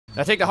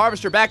Now take the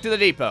harvester back to the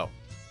depot.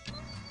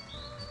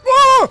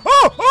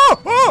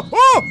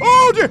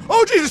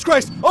 Oh, Jesus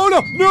Christ! Oh,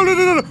 no!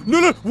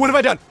 What have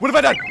I done? What have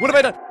I done? What have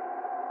I done?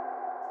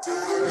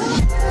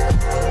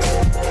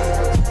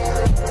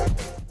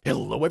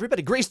 Hello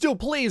everybody,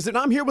 GrayStillPlays, and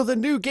I'm here with a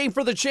new game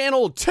for the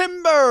channel,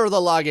 Timber, the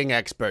logging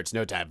experts.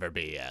 No time for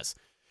BS.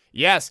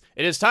 Yes,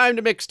 it is time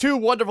to mix two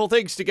wonderful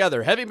things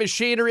together, heavy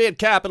machinery and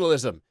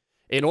capitalism,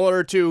 in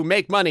order to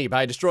make money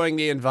by destroying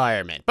the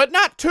environment. But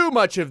not too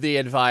much of the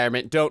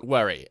environment, don't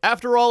worry.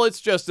 After all,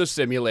 it's just a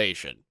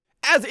simulation.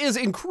 As is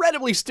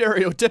incredibly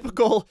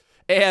stereotypical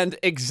and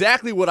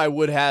exactly what I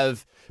would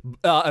have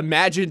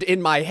imagined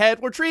in my head,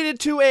 we're treated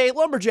to a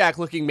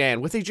lumberjack-looking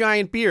man with a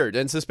giant beard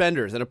and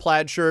suspenders and a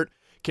plaid shirt,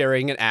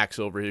 carrying an axe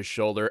over his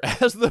shoulder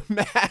as the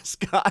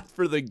mascot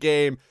for the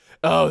game.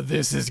 Oh,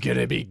 this is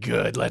gonna be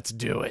good. Let's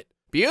do it.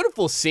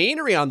 Beautiful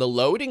scenery on the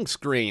loading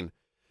screen.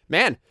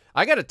 Man,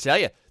 I gotta tell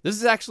you, this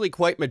is actually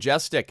quite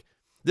majestic.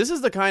 This is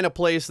the kind of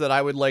place that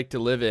I would like to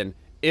live in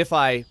if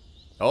I...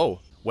 Oh,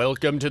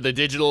 welcome to the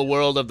digital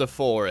world of the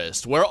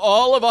forest, where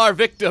all of our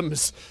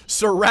victims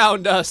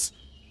surround us.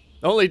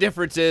 The only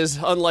difference is,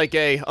 unlike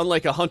a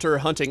hunter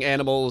hunting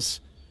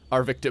animals,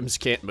 our victims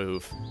can't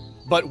move.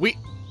 But we...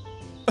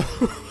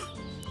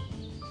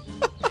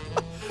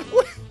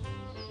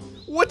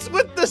 What's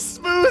with the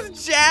smooth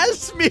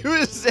jazz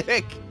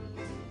music?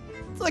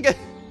 It's like a...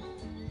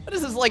 What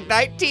is this, like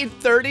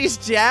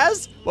 1930s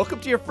jazz?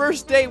 Welcome to your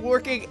first day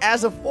working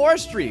as a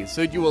forestry.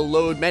 Soon you will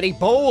load many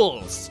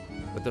bowls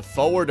with the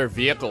forwarder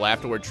vehicle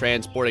afterward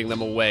transporting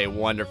them away.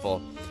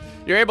 Wonderful.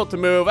 You're able to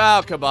move.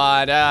 Oh, come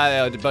on.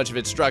 A bunch of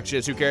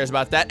instructions. Who cares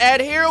about that?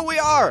 And here we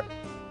are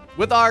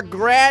with our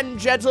grand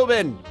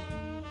gentleman,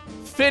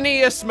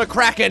 Phineas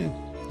McCracken.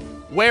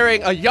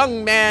 Wearing a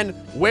young man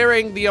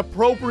wearing the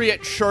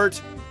appropriate shirt,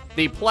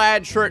 the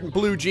plaid shirt and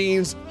blue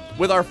jeans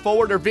with our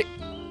forwarder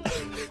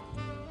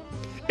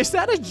Is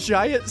that a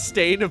giant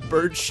stain of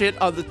bird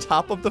shit on the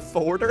top of the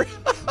forwarder?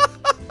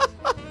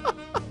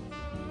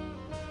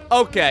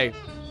 Okay.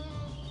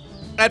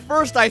 At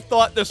first I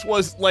thought this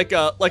was like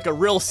a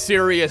real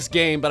serious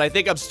game, but I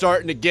think I'm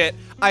starting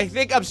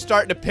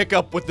to pick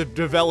up what the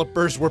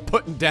developers were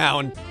putting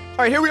down. All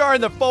right, here we are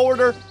in the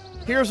forwarder.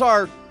 Here's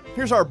our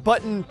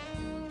button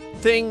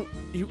thing.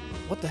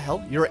 What the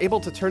hell? You're able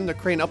to turn the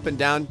crane up and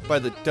down by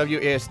the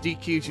WASD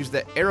keys. Use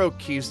the arrow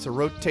keys to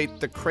rotate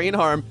the crane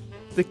arm.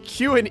 The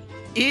Q and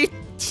E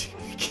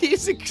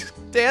keys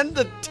extend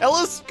the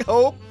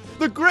telescope.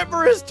 The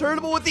gripper is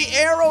turnable with the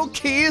arrow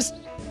keys.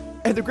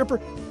 And the gripper,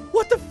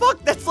 what the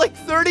fuck? That's like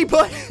 30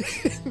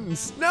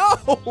 buttons.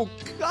 No,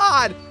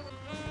 God.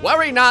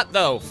 Worry not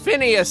though,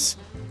 Phineas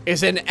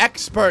is an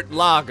expert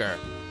logger.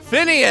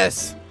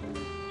 Phineas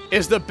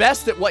is the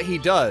best at what he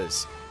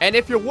does. And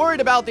if you're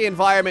worried about the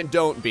environment,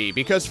 don't be,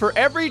 because for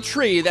every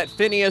tree that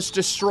Phineas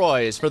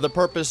destroys for the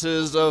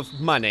purposes of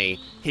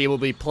money, he will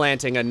be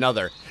planting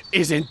another.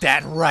 Isn't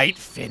that right,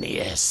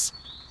 Phineas?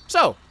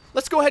 So,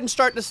 let's go ahead and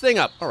start this thing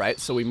up. All right,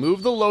 so we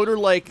move the loader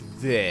like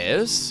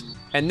this,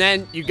 and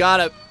then you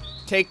gotta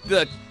take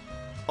the,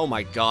 oh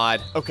my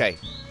God. Okay,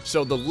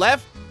 so the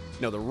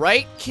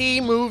right key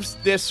moves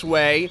this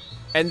way,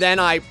 and then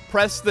I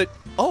press the,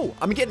 oh,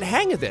 I'm getting the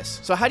hang of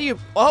this. So how do you,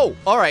 oh,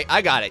 all right,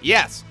 I got it,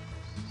 yes.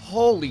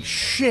 Holy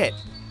shit.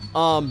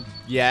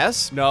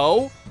 Yes,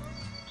 no.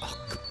 Oh,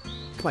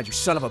 come on, you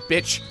son of a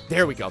bitch.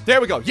 There we go,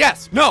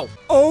 yes, no.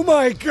 Oh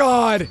my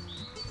God.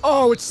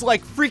 Oh, it's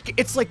like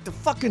it's like the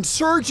fucking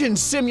surgeon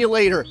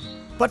simulator,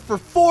 but for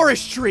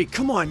forestry.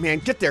 Come on, man,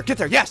 get there,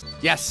 yes,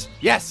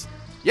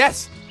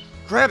 yes.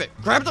 Grab it,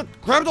 grab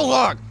the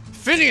log.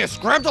 Phineas,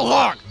 grab the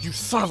log, you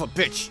son of a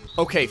bitch.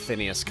 Okay,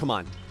 Phineas, come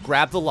on,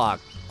 grab the log,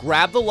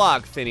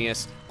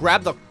 Phineas.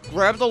 Grab the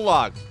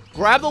log.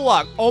 Grab the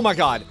log. Oh my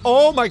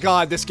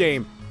God, this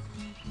game.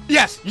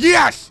 Yes.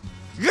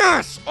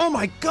 Oh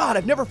my God,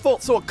 I've never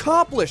felt so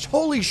accomplished.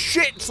 Holy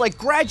shit, it's like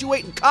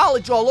graduating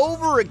college all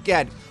over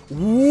again.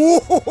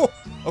 Whoa.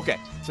 Okay,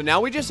 so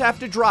now we just have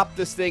to drop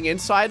this thing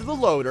inside of the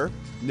loader.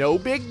 No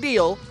big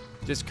deal.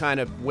 Just kind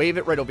of wave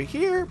it right over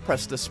here,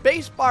 press the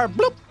space bar,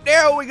 bloop,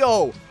 there we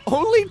go.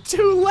 Only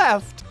 2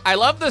 left. I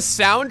love the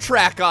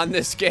soundtrack on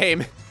this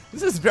game.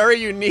 This is very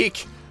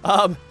unique.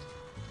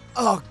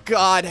 Oh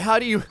God, how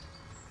do you...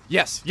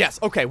 Yes,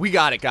 okay, we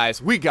got it,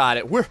 guys. We got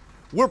it.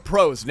 We're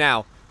pros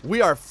now.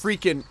 We are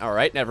freaking... All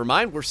right, never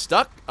mind. We're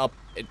stuck up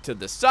to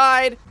the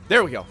side.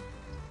 There we go.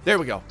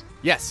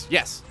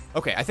 Yes.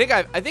 Okay, I think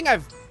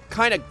I've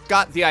kind of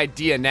got the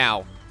idea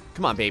now.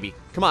 Come on, baby.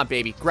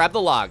 Grab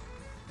the log.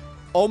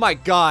 Oh my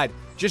God.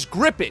 Just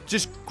grip it.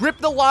 Just grip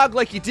the log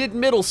like you did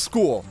middle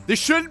school. This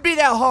shouldn't be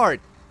that hard.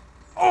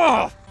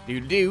 Oh! Do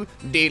diddly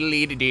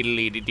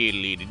diddly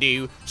diddly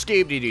do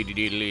skip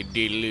diddly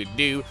diddly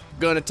do.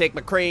 Gonna take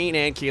my crane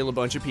and kill a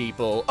bunch of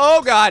people.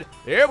 Oh God,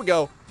 there we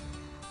go.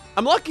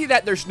 I'm lucky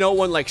that there's no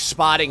one like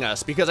spotting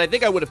us, because I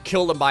think I would have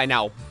killed them by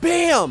now.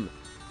 Bam!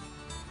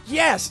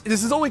 Yes,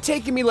 this is only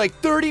taking me like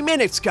 30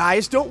 minutes,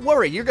 guys. Don't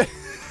worry, you're gonna.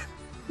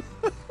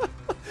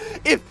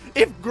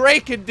 If Gray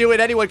can do it,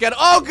 anyone can.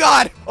 Oh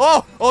God!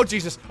 Oh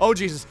Jesus! Oh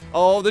Jesus!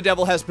 Oh, the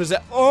devil has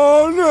possessed.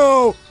 Oh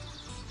no!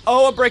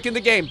 Oh, I'm breaking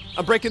the game.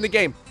 I'm breaking the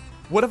game.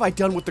 What have I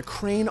done with the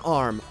crane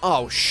arm?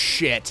 Oh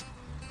shit!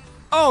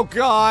 Oh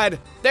God!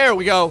 There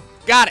we go.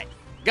 Got it.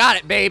 Got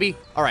it, baby.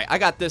 All right, I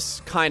got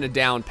this kind of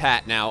down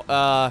pat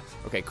now.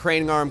 Okay,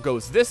 crane arm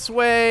goes this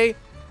way.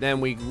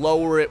 Then we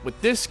lower it with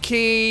this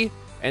key,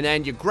 and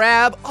then you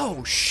grab.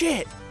 Oh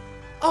shit!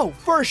 Oh,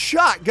 first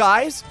shot,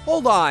 guys.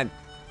 Hold on.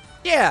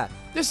 Yeah,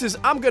 this is.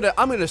 I'm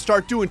gonna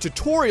start doing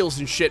tutorials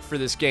and shit for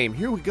this game.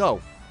 Here we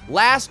go.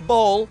 Last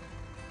bowl,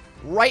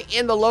 right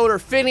in the loader.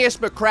 Phineas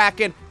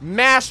McCracken,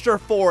 Master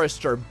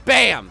Forester.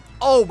 Bam.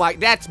 Oh my,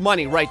 that's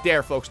money right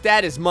there, folks.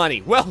 That is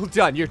money. Well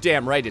done. You're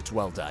damn right it's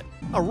well done.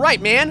 All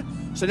right, man.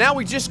 So now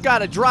we just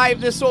gotta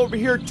drive this over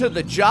here to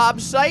the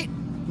job site.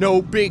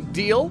 No big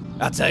deal.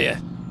 I'll tell you,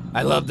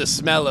 I love the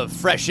smell of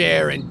fresh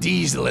air and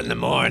diesel in the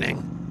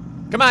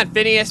morning. Come on,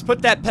 Phineas,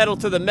 put that pedal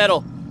to the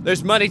metal.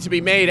 There's money to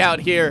be made out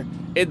here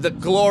in the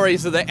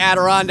glories of the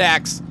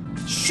Adirondacks.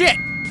 Shit!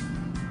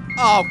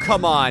 Oh,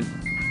 come on.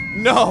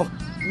 No,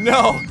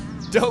 no.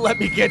 Don't let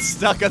me get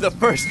stuck on the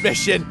first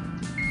mission.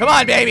 Come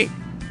on, baby.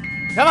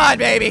 Come on,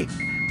 baby.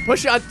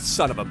 Push on,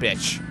 son of a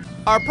bitch.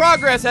 Our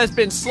progress has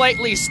been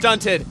slightly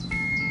stunted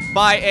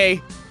by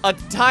a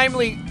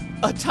timely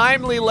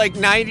like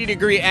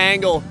 90-degree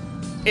angle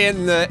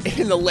in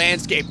the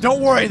landscape.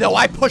 Don't worry though,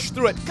 I pushed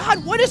through it.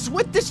 God, what is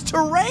with this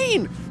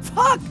terrain?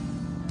 Fuck.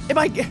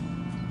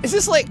 Is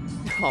this like,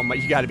 oh my,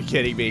 you gotta be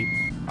kidding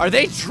me. Are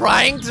they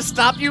trying to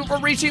stop you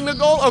from reaching the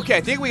goal? Okay,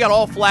 I think we got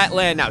all flat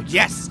land now.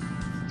 Yes,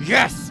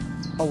 yes.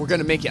 Oh, we're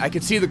gonna make it. I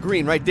can see the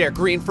green right there.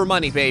 Green for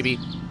money, baby.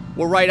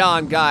 We're right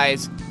on,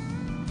 guys.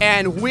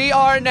 And we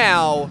are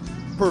now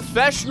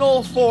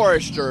professional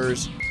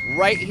foresters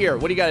right here.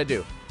 What do you gotta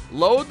do?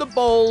 Load the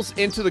bowls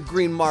into the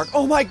green mark.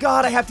 Oh my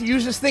God, I have to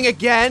use this thing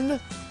again?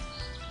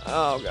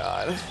 Oh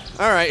God.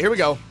 All right, here we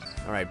go.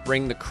 All right,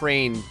 bring the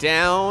crane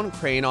down.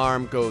 Crane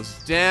arm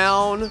goes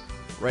down.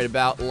 Right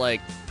about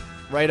like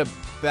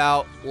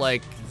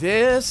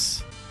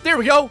this. There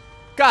we go.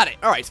 Got it.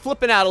 All right, it's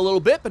flipping out a little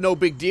bit, but no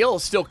big deal.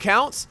 It still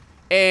counts.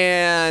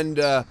 And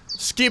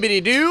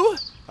skibbity-doo.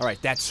 All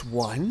right, that's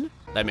one.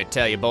 Let me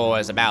tell you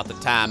boys about the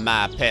time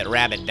my pet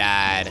rabbit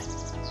died.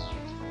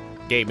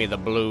 Gave me the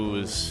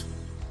blues.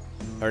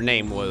 Her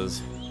name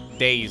was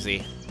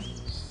Daisy.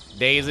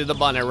 Daisy the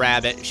bunny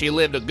rabbit. She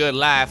lived a good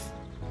life.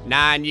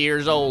 9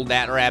 years old,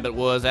 that rabbit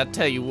was. I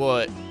tell you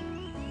what,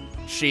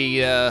 she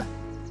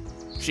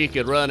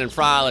could run and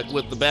frolic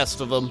with the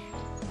best of them.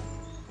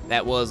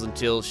 That was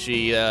until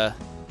she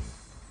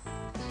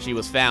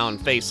was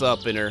found face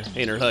up in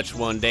her hutch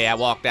one day. I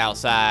walked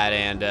outside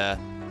and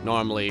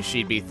normally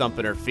she'd be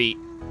thumping her feet,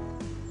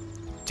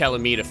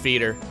 telling me to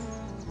feed her.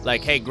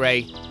 Like, hey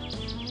Gray,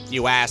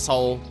 you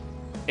asshole.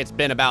 It's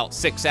been about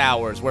 6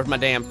 hours. Where's my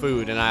damn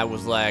food? And I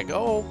was like,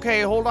 oh,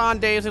 okay, hold on,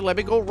 Daisy. Let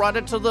me go run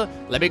into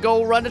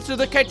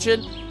the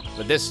kitchen.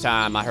 But this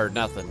time I heard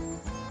nothing.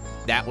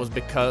 That was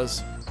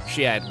because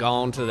she had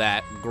gone to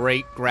that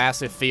great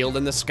grassy field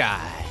in the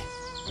sky.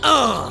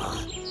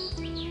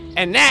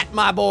 And that,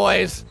 my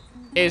boys,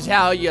 is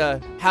how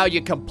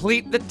you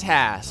complete the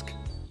task.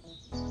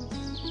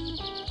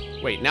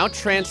 Wait, now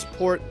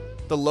transport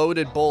the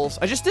loaded bowls.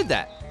 I just did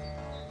that.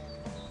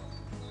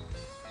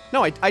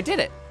 No, I did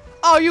it.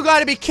 Oh, you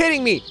gotta be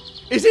kidding me.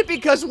 Is it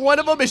because one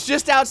of them is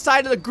just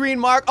outside of the green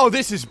mark? Oh,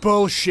 this is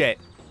bullshit.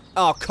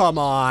 Oh, come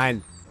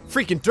on.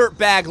 Freaking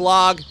dirtbag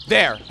log.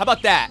 There, how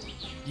about that?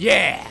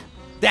 Yeah,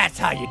 that's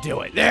how you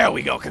do it. There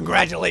we go,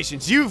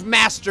 congratulations. You've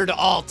mastered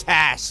all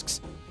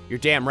tasks. You're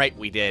damn right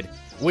we did.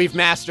 We've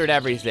mastered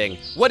everything.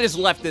 What is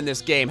left in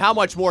this game? How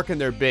much more can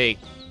there be?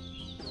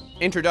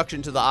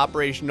 Introduction to the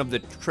operation of the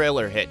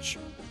trailer hitch.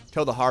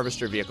 Tow the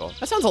harvester vehicle.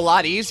 That sounds a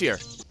lot easier.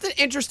 It's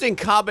an interesting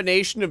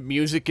combination of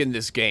music in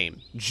this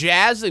game.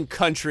 Jazz and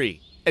country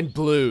and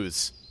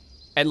blues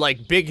and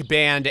like big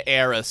band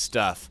era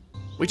stuff.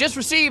 We just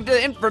received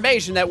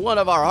information that one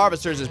of our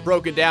harvesters is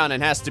broken down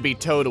and has to be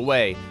towed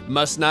away.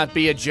 Must not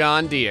be a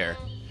John Deere.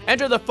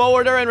 Enter the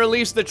forwarder and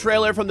release the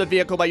trailer from the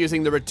vehicle by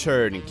using the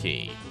return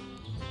key.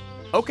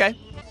 Okay.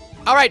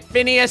 All right,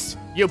 Phineas,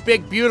 you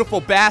big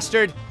beautiful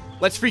bastard.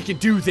 Let's freaking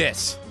do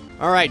this.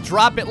 All right,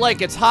 drop it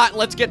like it's hot and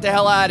let's get the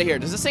hell out of here.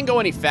 Does this thing go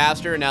any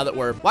faster now that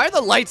why are the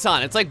lights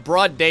on? It's like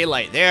broad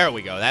daylight. There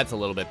we go, that's a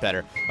little bit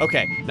better.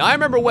 Okay, now I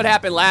remember what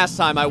happened last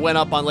time I went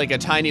up on like a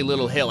tiny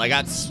little hill. I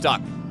got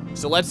stuck.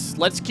 So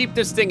let's keep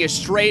this thing as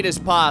straight as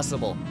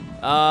possible.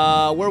 Where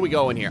are we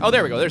going here? Oh,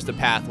 there we go, there's the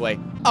pathway.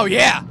 Oh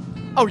yeah,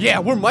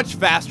 we're much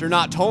faster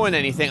not towing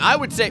anything. I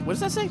would say, what does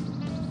that say?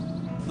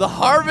 The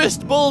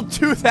Harvest Bull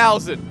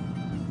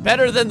 2000.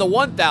 Better than the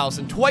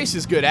 1000, twice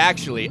as good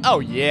actually. Oh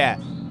yeah.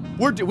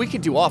 We can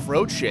do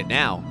off-road shit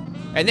now.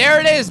 And there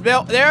it is,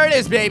 Bill. There it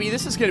is, baby.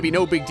 This is gonna be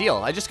no big deal.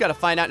 I just gotta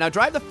find out. Now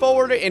drive the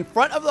forwarder in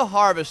front of the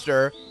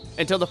harvester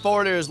until the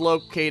forwarder is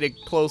located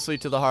closely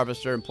to the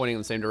harvester and pointing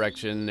in the same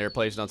direction. They're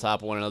placed on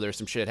top of one another.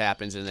 Some shit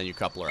happens and then you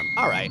coupler them.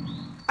 All right,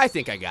 I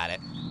think I got it.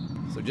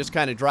 So just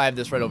kind of drive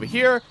this right over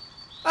here.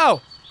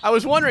 Oh, I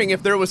was wondering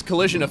if there was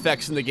collision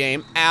effects in the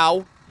game.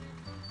 Ow.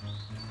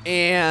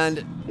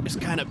 And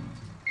just kind of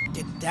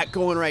get that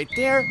going right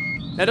there.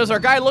 Now, does our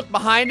guy look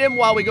behind him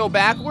while we go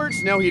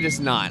backwards? No, he does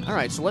not. All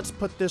right, so let's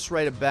put this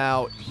right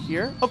about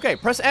here. Okay,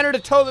 press enter to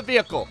tow the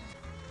vehicle.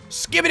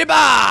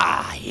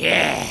 Skibbity-bah!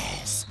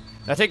 Yes!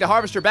 Now take the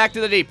harvester back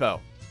to the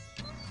depot.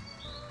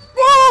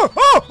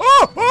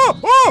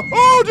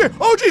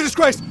 Oh, Jesus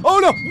Christ! Oh,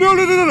 no!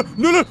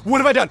 No! What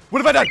have I done? What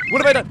have I done?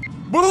 What have I done?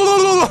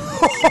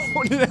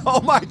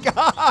 Oh, my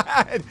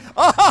God!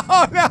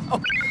 Oh,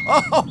 no!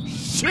 Oh,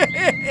 shit!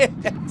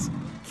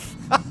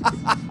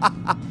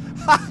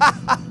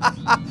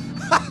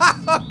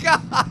 Oh,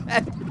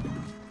 God!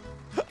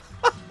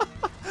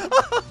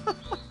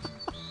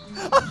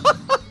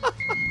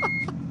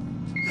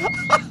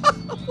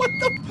 What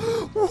the?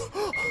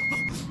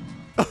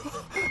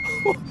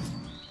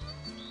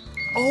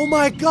 Oh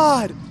my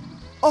God!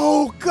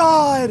 Oh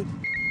God!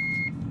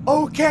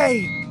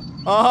 Okay.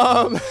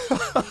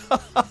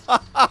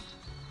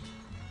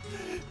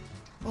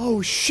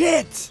 Oh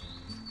shit!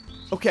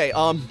 Okay,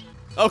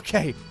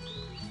 okay.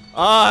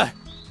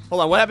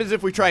 Hold on, what happens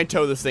if we try and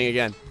tow this thing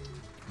again?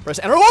 Press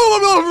enter.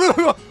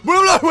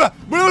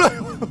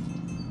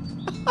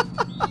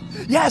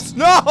 Yes!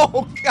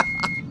 No! God!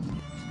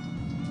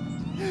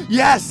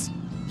 Yes!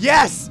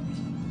 Yes!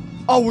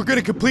 Oh, we're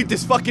gonna complete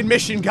this fucking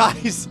mission,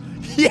 guys!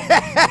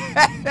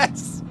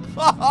 Yes!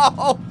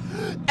 Oh!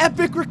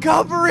 Epic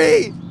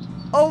recovery!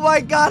 Oh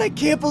my God, I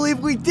can't believe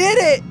we did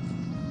it!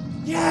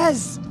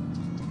 Yes!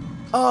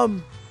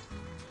 Hold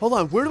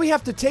on, where do we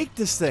have to take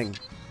this thing?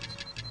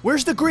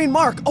 Where's the green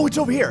mark? Oh, it's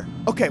over here.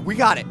 Okay, we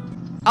got it.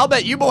 I'll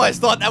bet you boys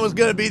thought that was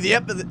gonna be the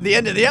end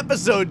of the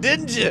episode,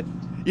 didn't you?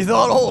 You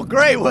thought old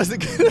Gray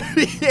wasn't gonna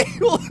be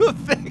able to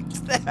fix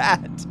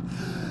that.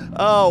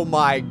 Oh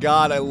my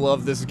God, I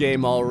love this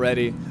game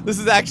already. This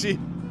is actually,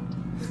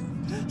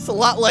 it's a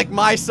lot like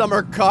my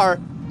summer car,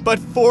 but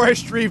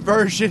forestry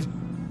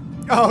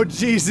version. Oh,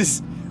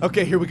 Jesus.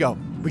 Okay, here we go.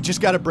 We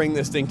just gotta bring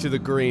this thing to the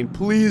green.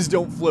 Please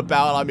don't flip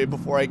out on me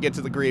before I get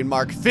to the green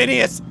mark.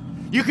 Phineas,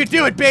 you can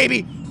do it,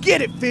 baby.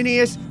 Get it,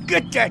 Phineas.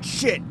 Get that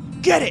shit.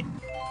 Get it.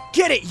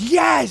 Get it.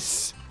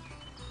 Yes.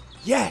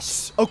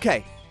 Yes.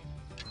 Okay.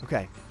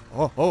 Okay.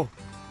 Oh.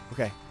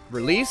 Okay.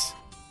 Release.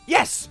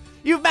 Yes.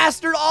 You've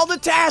mastered all the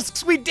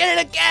tasks. We did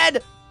it again.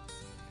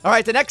 All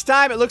right. The next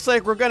time, it looks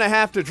like we're going to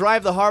have to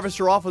drive the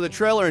harvester off with a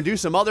trailer and do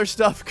some other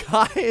stuff,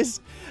 guys.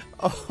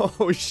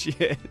 Oh,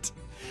 shit.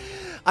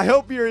 I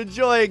hope you're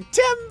enjoying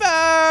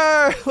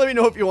Timber. Let me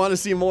know if you want to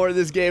see more of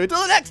this game.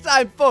 Until the next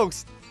time,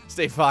 folks,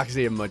 stay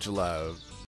foxy and much love.